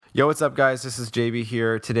Yo, what's up, guys? This is JB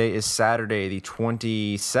here. Today is Saturday, the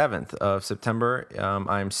 27th of September.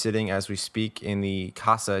 I'm sitting as we speak in the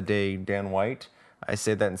Casa de Dan White. I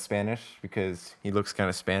say that in Spanish because he looks kind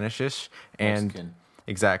of Spanish-ish. And Mexican.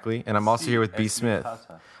 Exactly. And I'm also here with b.Smith.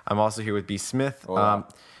 b.Smith,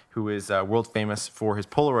 who is world famous for his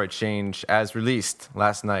Polaroid change as released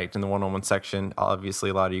last night in the one-on-one section. Obviously,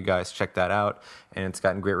 a lot of you guys checked that out, and it's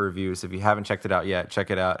gotten great reviews. If you haven't checked it out yet,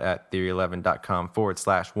 check it out at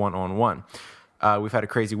theory11.com/one-on-one. We've had a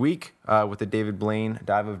crazy week with the David Blaine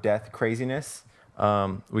Dive of Death craziness.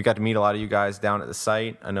 We got to meet a lot of you guys down at the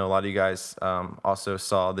site. I know a lot of you guys also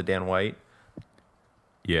saw the Dan White.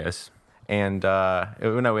 Yes. And we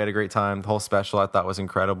had a great time. The whole special I thought was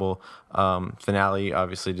incredible. Finale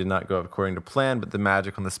obviously did not go according to plan, but the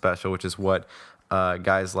magic on the special, which is what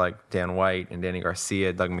guys like Dan White and Danny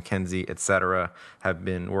Garcia, Doug McKenzie, etc., have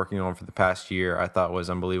been working on for the past year, I thought was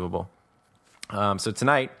unbelievable. So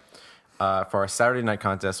tonight, for our Saturday night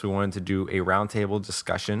contest, we wanted to do a roundtable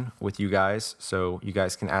discussion with you guys, so you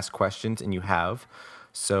guys can ask questions, and you have.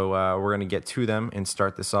 So we're going to get to them and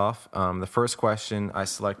start this off. The first question I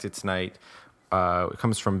selected tonight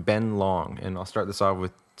comes from Ben Long, and I'll start this off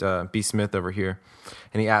with b.Smith over here.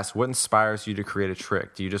 And he asks, what inspires you to create a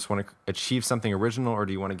trick? Do you just want to achieve something original, or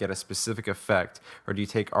do you want to get a specific effect, or do you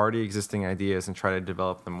take already existing ideas and try to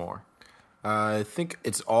develop them more? I think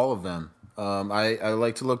it's all of them. I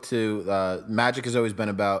like to look to magic has always been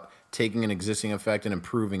about taking an existing effect and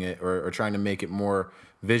improving it, or trying to make it more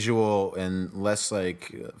visual and less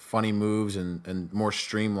like funny moves and more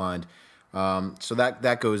streamlined. So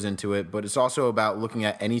that goes into it. But it's also about looking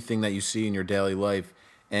at anything that you see in your daily life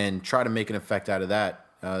and try to make an effect out of that.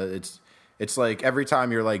 It's like every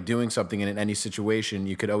time you're like doing something in any situation,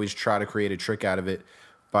 you could always try to create a trick out of it.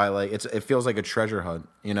 By like it feels like a treasure hunt,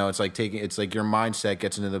 you know. It's like your mindset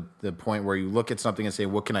gets into the point where you look at something and say,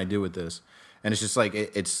 "What can I do with this?" And it's just like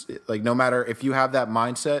it's like no matter if you have that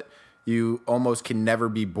mindset, you almost can never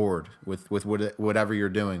be bored with whatever you're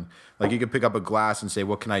doing. Like you could pick up a glass and say,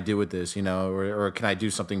 "What can I do with this?" You know, or can I do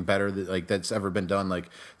something better that's ever been done? Like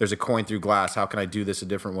there's a coin through glass. How can I do this a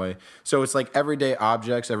different way? So it's like everyday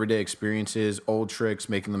objects, everyday experiences, old tricks,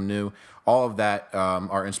 making them new. All of that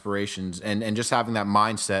are inspirations, and just having that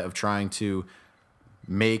mindset of trying to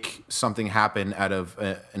make something happen out of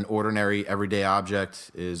an ordinary everyday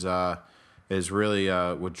object is really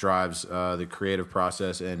what drives the creative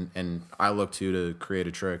process, and I look to create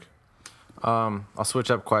a trick. I'll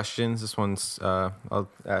switch up questions. This one's I'll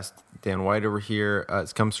ask Dan White over here.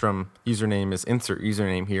 It comes from username is insert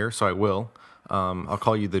username here, so I will. I'll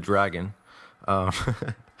call you the Dragon.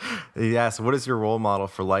 He asks, what is your role model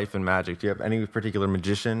for life and magic? Do you have any particular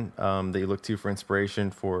magician that you look to for inspiration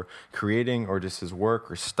for creating, or just his work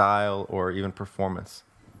or style or even performance?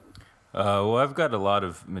 Well, I've got a lot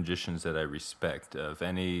of magicians that I respect. If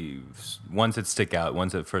any ones that stick out,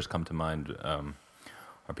 ones that first come to mind are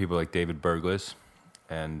people like David Burglas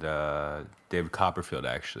and David Copperfield,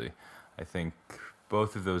 actually. I think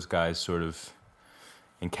both of those guys sort of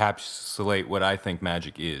encapsulate what I think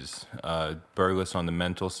magic is. Burglas on the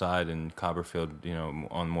mental side and Copperfield,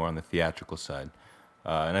 more on the theatrical side.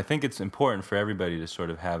 And I think it's important for everybody to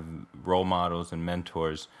sort of have role models and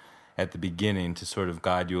mentors at the beginning to sort of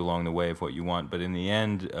guide you along the way of what you want. But in the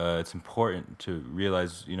end, it's important to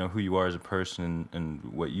realize, who you are as a person and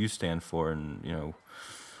what you stand for and,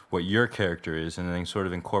 what your character is, and then sort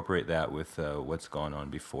of incorporate that with what's going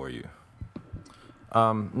on before you.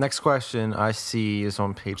 Next question I see is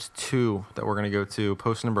on page 2 that we're going to go to,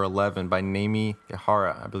 post number 11 by Naomi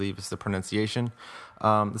Yahara, I believe is the pronunciation.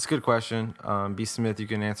 It's a good question. b.Smith, you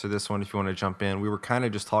can answer this one if you want to jump in. We were kind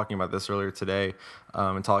of just talking about this earlier today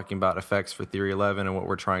and talking about effects for Theory 11 and what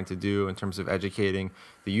we're trying to do in terms of educating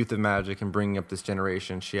the youth of magic and bringing up this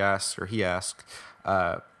generation. He asked,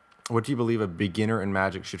 what do you believe a beginner in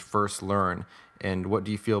magic should first learn, and what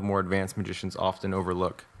do you feel more advanced magicians often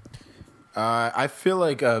overlook? I feel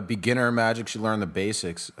like a beginner in magic should learn the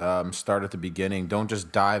basics. Start at the beginning. Don't just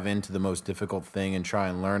dive into the most difficult thing and try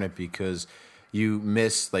and learn it, because you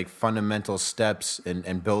miss like fundamental steps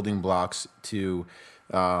and building blocks to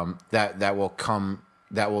that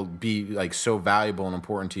will be like so valuable and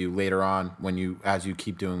important to you later on as you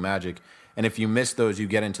keep doing magic. And if you miss those, you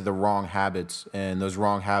get into the wrong habits, and those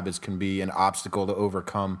wrong habits can be an obstacle to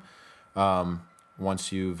overcome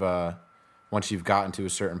once you've gotten to a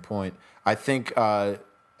certain point. I think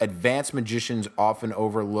advanced magicians often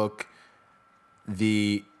overlook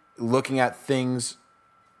looking at things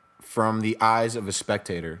from the eyes of a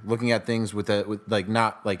spectator, looking at things with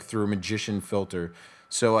not like through a magician filter.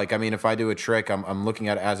 So like, I mean, if I do a trick, I'm looking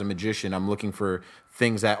at it as a magician. I'm looking for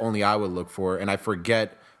things that only I would look for, and I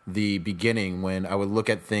forget the beginning when I would look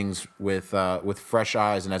at things with fresh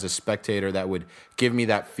eyes, and as a spectator, that would give me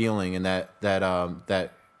that feeling and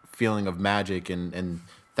that feeling of magic, and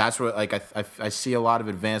that's what like I see a lot of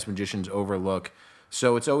advanced magicians overlook.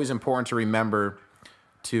 So it's always important to remember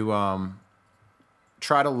to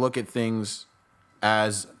try to look at things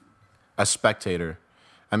as a spectator.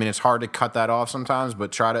 I mean, it's hard to cut that off sometimes,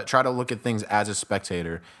 but try to look at things as a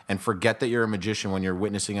spectator and forget that you're a magician when you're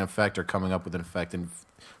witnessing an effect or coming up with an effect, and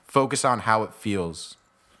focus on how it feels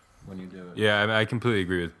when you do it. Yeah, I mean, I completely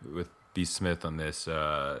agree with b.Smith on this.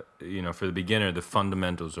 For the beginner, the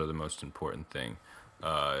fundamentals are the most important thing.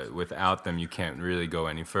 Without them, you can't really go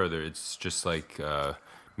any further. It's just like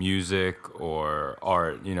music or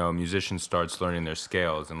art. A musician starts learning their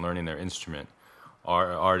scales and learning their instrument.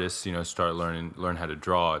 Artists, start learn how to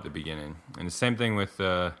draw at the beginning. And the same thing with,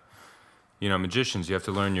 magicians. You have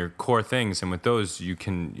to learn your core things, and with those, you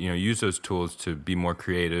can, use those tools to be more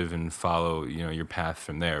creative and follow, your path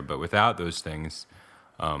from there. But without those things,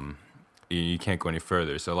 you can't go any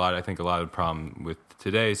further. So I think a lot of the problem with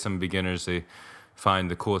today, some beginners, they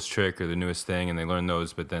find the coolest trick or the newest thing, and they learn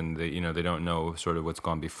those, but then they don't know sort of what's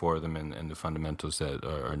gone before them and the fundamentals that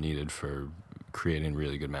are needed for creating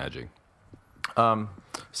really good magic.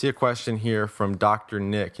 See a question here from Dr.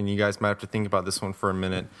 Nick, and you guys might have to think about this one for a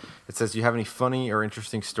minute. It says, do you have any funny or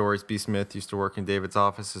interesting stories? b.Smith used to work in David's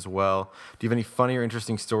office as well. Do you have any funny or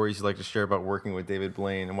interesting stories you'd like to share about working with David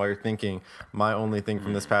Blaine? And while you're thinking, my only thing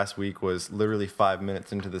from this past week was literally 5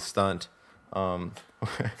 minutes into the stunt,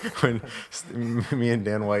 when me and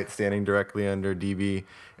Dan White standing directly under DB,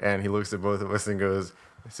 and he looks at both of us and goes,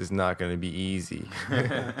 this is not going to be easy.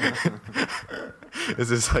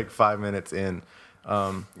 This is like 5 minutes in.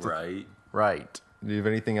 Right. Do you have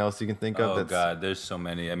anything else you can think of? Oh, God, there's so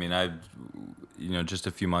many. I mean, just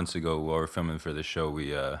a few months ago while we were filming for the show,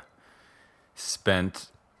 we spent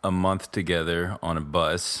a month together on a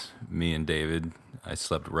bus, me and David. I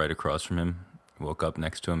slept right across from him, woke up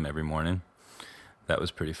next to him every morning. That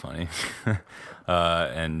was pretty funny.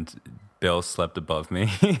 And Bill slept above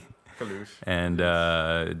me. And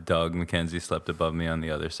Doug McKenzie slept above me on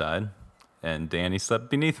the other side. And Danny slept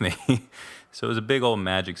beneath me. So it was a big old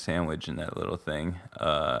magic sandwich in that little thing.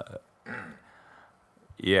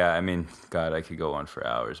 Yeah, I mean, God, I could go on for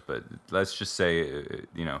hours. But let's just say,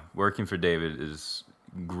 working for David is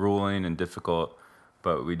grueling and difficult,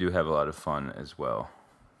 but we do have a lot of fun as well.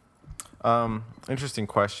 Interesting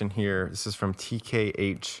question here. This is from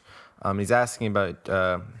TKH. He's asking about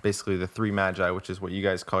basically the three magi, which is what you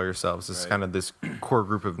guys call yourselves. This is kind of this core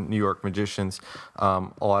group of New York magicians, a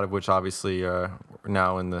lot of which obviously are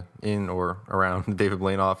now in or around the David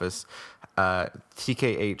Blaine office.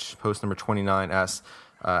 TKH, post number 29, asks,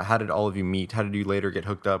 how did all of you meet? How did you later get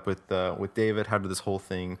hooked up with David? How did this whole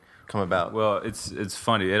thing come about? Well, it's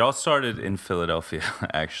funny. It all started in Philadelphia,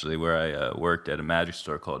 actually, where I worked at a magic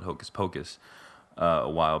store called Hocus Pocus a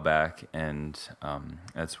while back, and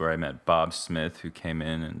that's where I met b.Smith, who came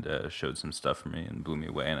in and showed some stuff for me and blew me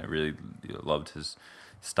away, and I really loved his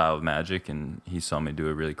style of magic, and he saw me do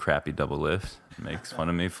a really crappy double lift, makes fun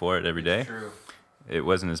of me for it every day. True. It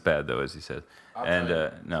wasn't as bad, though, as he said.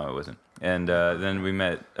 No, it wasn't. And then we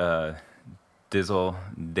met Dizzle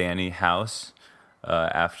Danny House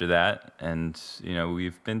after that, and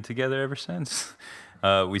we've been together ever since.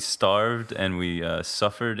 We starved and we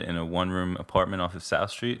suffered in a one-room apartment off of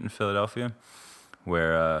South Street in Philadelphia,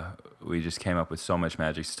 where we just came up with so much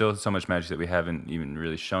magic, still so much magic that we haven't even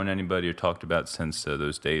really shown anybody or talked about since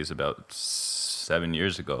those days about 7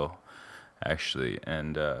 years ago, actually.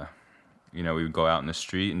 And, we would go out in the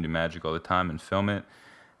street and do magic all the time and film it.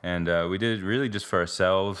 And we did it really just for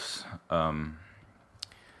ourselves.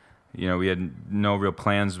 We had no real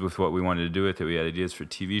plans with what we wanted to do with it. We had ideas for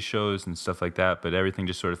TV shows and stuff like that, but everything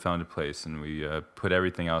just sort of fell into place, and we put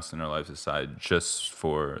everything else in our lives aside just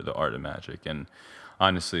for the art of magic. And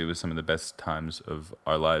honestly, it was some of the best times of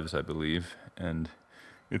our lives, I believe. And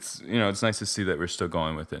it's nice to see that we're still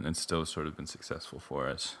going with it, and it's still sort of been successful for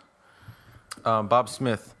us.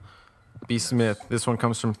 b.Smith. This one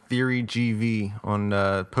comes from Theory GV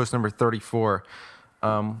on post number 34.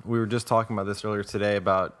 We were just talking about this earlier today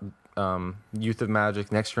about youth of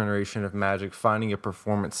magic, next generation of magic, finding a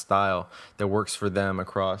performance style that works for them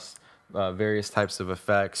across various types of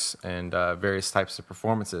effects and various types of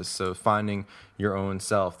performances. So finding your own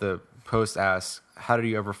self. The post asks, how did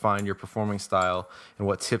you ever find your performing style, and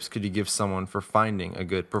what tips could you give someone for finding a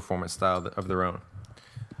good performance style of their own?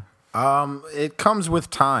 It comes with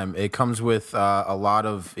time. It comes with a lot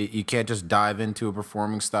of. You can't just dive into a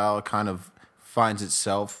performing style. It kind of finds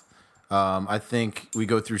itself. I think we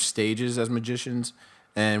go through stages as magicians,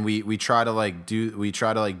 and we try to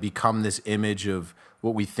like become this image of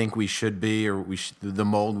what we think we should be, or the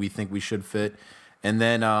mold we think we should fit. And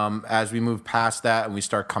then as we move past that and we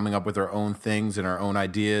start coming up with our own things and our own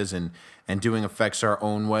ideas and doing effects our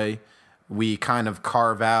own way, we kind of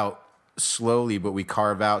carve out slowly, but we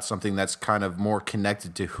carve out something that's kind of more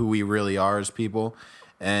connected to who we really are as people.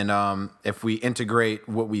 And if we integrate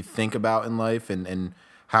what we think about in life and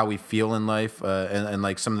how we feel in life, and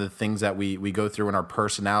like some of the things that we go through in our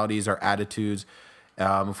personalities, our attitudes,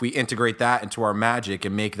 if we integrate that into our magic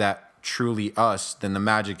and make that truly us, then the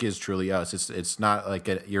magic is truly us. It's not like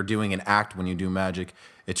you're doing an act when you do magic.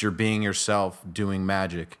 It's you're being yourself doing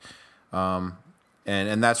magic.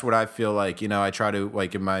 And that's what I feel like. I try to,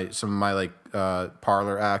 like, in some of my like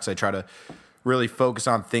parlor acts, I try to really focus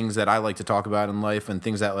on things that I like to talk about in life and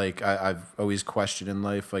things that like I've always questioned in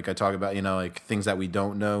life. Like I talk about, like things that we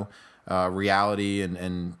don't know, reality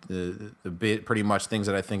and the pretty much things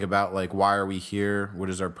that I think about, like why are we here? What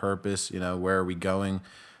is our purpose? Where are we going?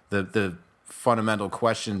 The fundamental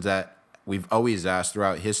questions that we've always asked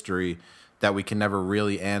throughout history that we can never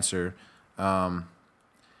really answer.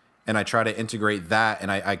 And I try to integrate that,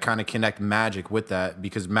 and I kind of connect magic with that,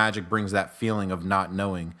 because magic brings that feeling of not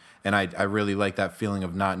knowing. And I really like that feeling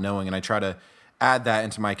of not knowing. And I try to add that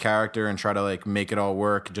into my character and try to like make it all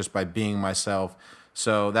work just by being myself.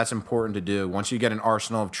 So that's important to do. Once you get an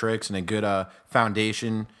arsenal of tricks and a good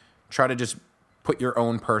foundation, try to just put your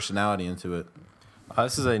own personality into it.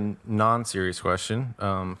 This is a non-serious question.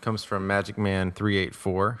 Comes from Magic Man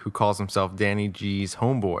 384, who calls himself Danny G's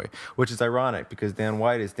homeboy, which is ironic because Dan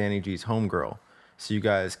White is Danny G's homegirl. So you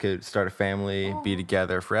guys could start a family, be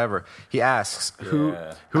together forever. He asks, who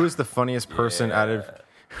is the funniest person out of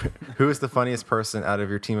who is the funniest person out of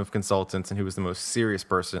your team of consultants, and who is the most serious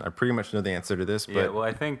person? I pretty much know the answer to this, but well,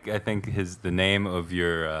 I think the name of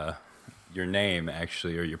your name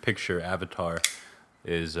actually, or your picture avatar,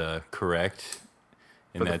 is correct.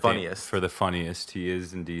 For the funniest. For the funniest. He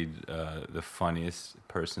is indeed the funniest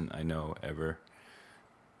person I know ever.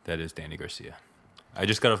 That is Danny Garcia. I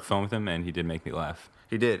just got off the phone with him, and he did make me laugh.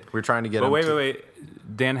 He did. We're trying to get him. But wait.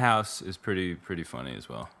 Dan House is pretty funny as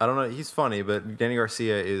well. I don't know. He's funny, but Danny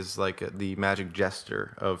Garcia is like the magic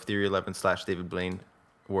jester of Theory 11 / David Blaine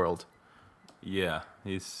world. Yeah.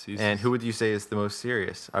 He's And who would you say is the most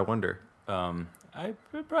serious? I wonder.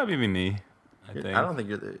 It'd probably be me, I think. I don't think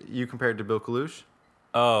you compared to Bill Kalush?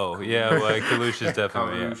 Oh, yeah, well, Kalush is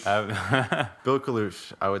definitely... Bill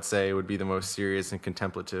Kalush, I would say, would be the most serious and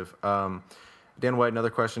contemplative. Dan White, another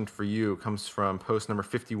question for you comes from post number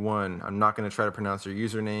 51. I'm not going to try to pronounce your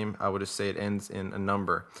username. I would just say it ends in a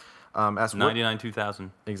number. 99-2000.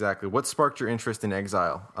 Exactly. What sparked your interest in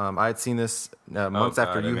Exile? I had seen this months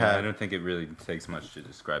after you had... I don't think it really takes much to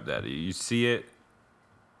describe that. You see it,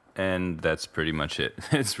 and that's pretty much it.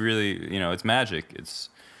 It's really, it's magic. It's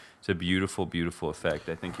a beautiful, beautiful effect.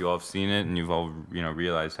 I think you all have seen it, and you've all,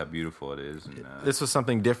 realized how beautiful it is. And, this was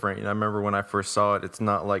something different. I remember when I first saw it, it's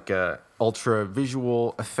not like a ultra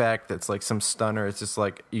visual effect that's like some stunner. It's just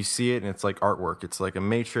like you see it, and it's like artwork. It's like a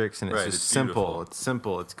matrix, and it's just simple. Beautiful. It's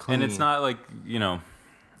simple. It's clean. And it's not like,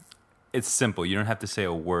 it's simple. You don't have to say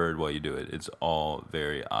a word while you do it. It's all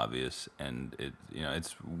very obvious, and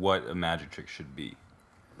it's what a magic trick should be.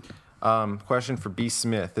 Question for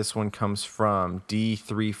b.Smith. This one comes from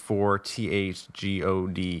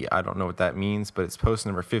D34THGOD. I don't know what that means, but it's post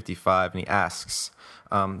number 55, and he asks,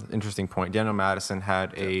 interesting point. Daniel Madison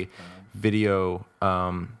had a video,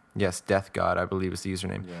 Death God, I believe is the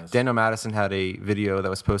username. Yes. Daniel Madison had a video that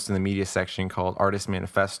was posted in the media section called Artist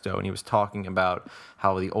Manifesto, and he was talking about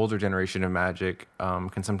how the older generation of magic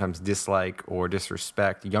can sometimes dislike or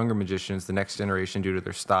disrespect younger magicians, the next generation, due to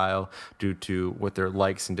their style, due to what their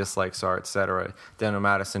likes and dislikes are, etc. Daniel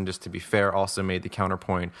Madison, just to be fair, also made the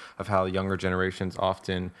counterpoint of how younger generations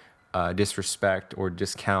often disrespect or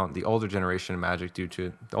discount the older generation of magic due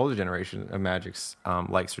to the older generation of magic's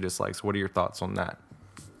likes or dislikes. What are your thoughts on that?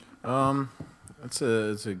 That's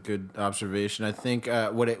a good observation. I think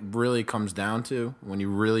what it really comes down to, when you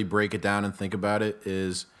really break it down and think about it,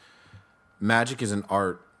 is magic is an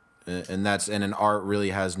art, and an art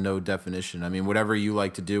really has no definition. I mean, whatever you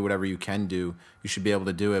like to do, whatever you can do, you should be able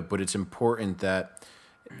to do it. But it's important that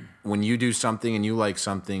when you do something and you like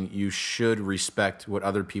something, you should respect what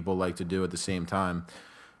other people like to do at the same time,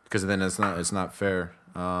 because then it's not fair.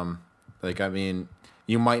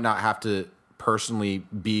 You might not have to personally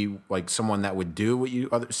be like someone that would do what you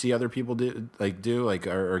see other people do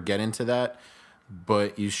or get into that,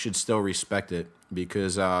 but you should still respect it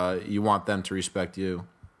because you want them to respect you.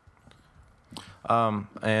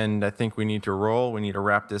 And I think we need to roll. We need to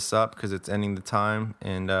wrap this up because it's ending the time,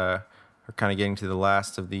 and are kind of getting to the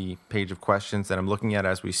last of the page of questions that I'm looking at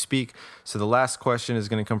as we speak. So the last question is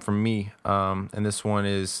going to come from me, and this one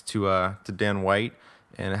is to Dan White,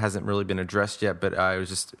 and it hasn't really been addressed yet. But I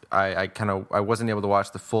wasn't able to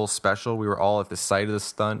watch the full special. We were all at the site of the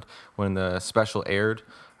stunt when the special aired.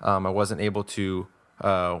 I wasn't able to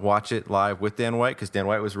watch it live with Dan White because Dan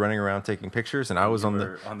White was running around taking pictures, and I was on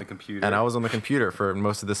the computer. And I was on the computer for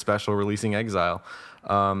most of the special, releasing Exile.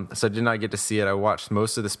 So I did not get to see it. I watched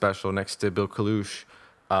most of the special next to Bill Kalush.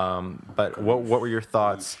 But what were your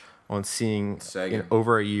thoughts on seeing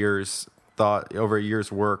over a year's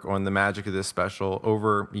work on the magic of this special,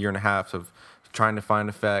 over a year and a half of trying to find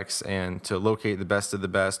effects and to locate the best of the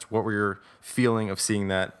best? What were your feeling of seeing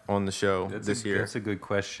that on the show this year? That's a good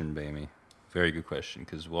question, Baby. Very good question.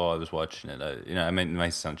 Because while I was watching it, I mean, it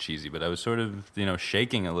might sound cheesy, but I was sort of,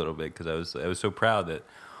 shaking a little bit because I was so proud that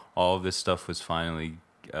all of this stuff was finally,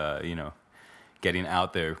 getting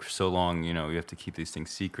out there for so long. You have to keep these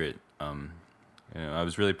things secret. I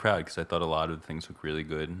was really proud because I thought a lot of the things looked really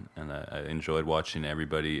good, and I enjoyed watching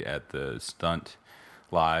everybody at the stunt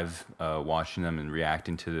live, watching them and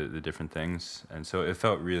reacting to the different things, and so it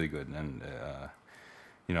felt really good. And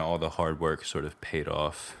all the hard work sort of paid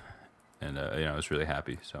off, and I was really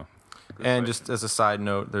happy. So, and just as a side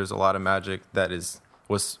note, there's a lot of magic that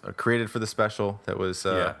was created for the special. That was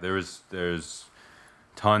there's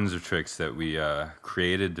tons of tricks that we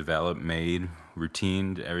created, developed, made,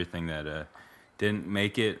 routined, everything that didn't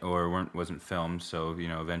make it or wasn't filmed. So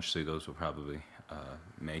eventually those will probably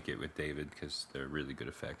make it with David because they're really good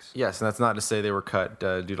effects. Yes, and that's not to say they were cut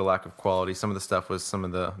due to lack of quality. Some of the stuff was some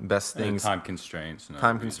of the best things. Time constraints.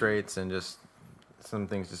 And just some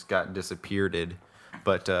things just got disappeared.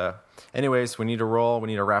 But anyways, we need to roll. We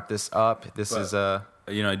need to wrap this up.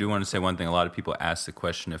 I do want to say one thing. A lot of people ask the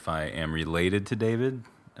question if I am related to David.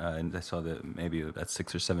 And I saw that maybe that's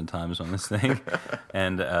 6 or 7 times on this thing.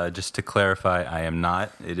 And just to clarify, I am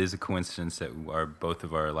not. It is a coincidence that both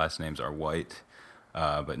of our last names are White.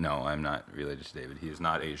 But no, I'm not related to David. He is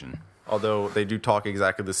not Asian. Although they do talk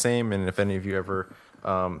exactly the same. And if any of you ever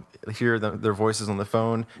hear their voices on the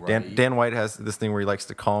phone, right. Dan White has this thing where he likes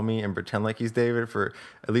to call me and pretend like he's David for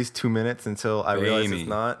at least 2 minutes until I realize it's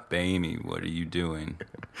not. Baby, what are you doing?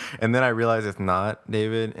 And then I realize it's not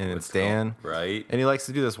David and it's Dan. Right. And he likes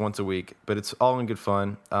to do this once a week, but it's all in good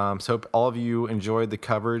fun. So hope all of you enjoyed the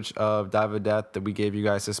coverage of Dive of Death that we gave you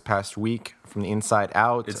guys this past week from the inside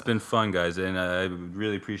out. It's been fun, guys, and I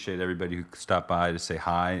really appreciate everybody who stopped by to say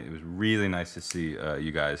hi. It was really nice to see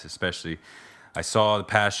you guys, especially. I saw the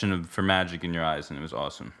passion for magic in your eyes, and it was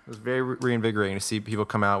awesome. It was very reinvigorating to see people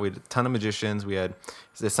come out. We had a ton of magicians. We had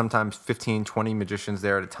sometimes 15, 20 magicians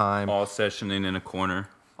there at a time. All sessioning in a corner.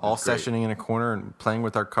 In a corner and playing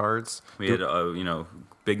with our cards. We had,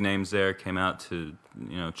 big names there, came out to,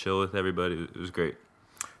 chill with everybody. It was great.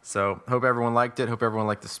 So hope everyone liked it. Hope everyone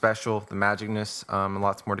liked the special, the magicness, and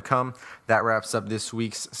lots more to come. That wraps up this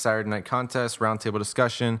week's Saturday Night Contest, roundtable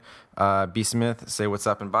discussion. b.Smith, say what's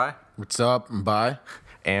up and bye. What's up and bye.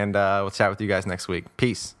 And we'll chat with you guys next week.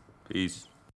 Peace. Peace.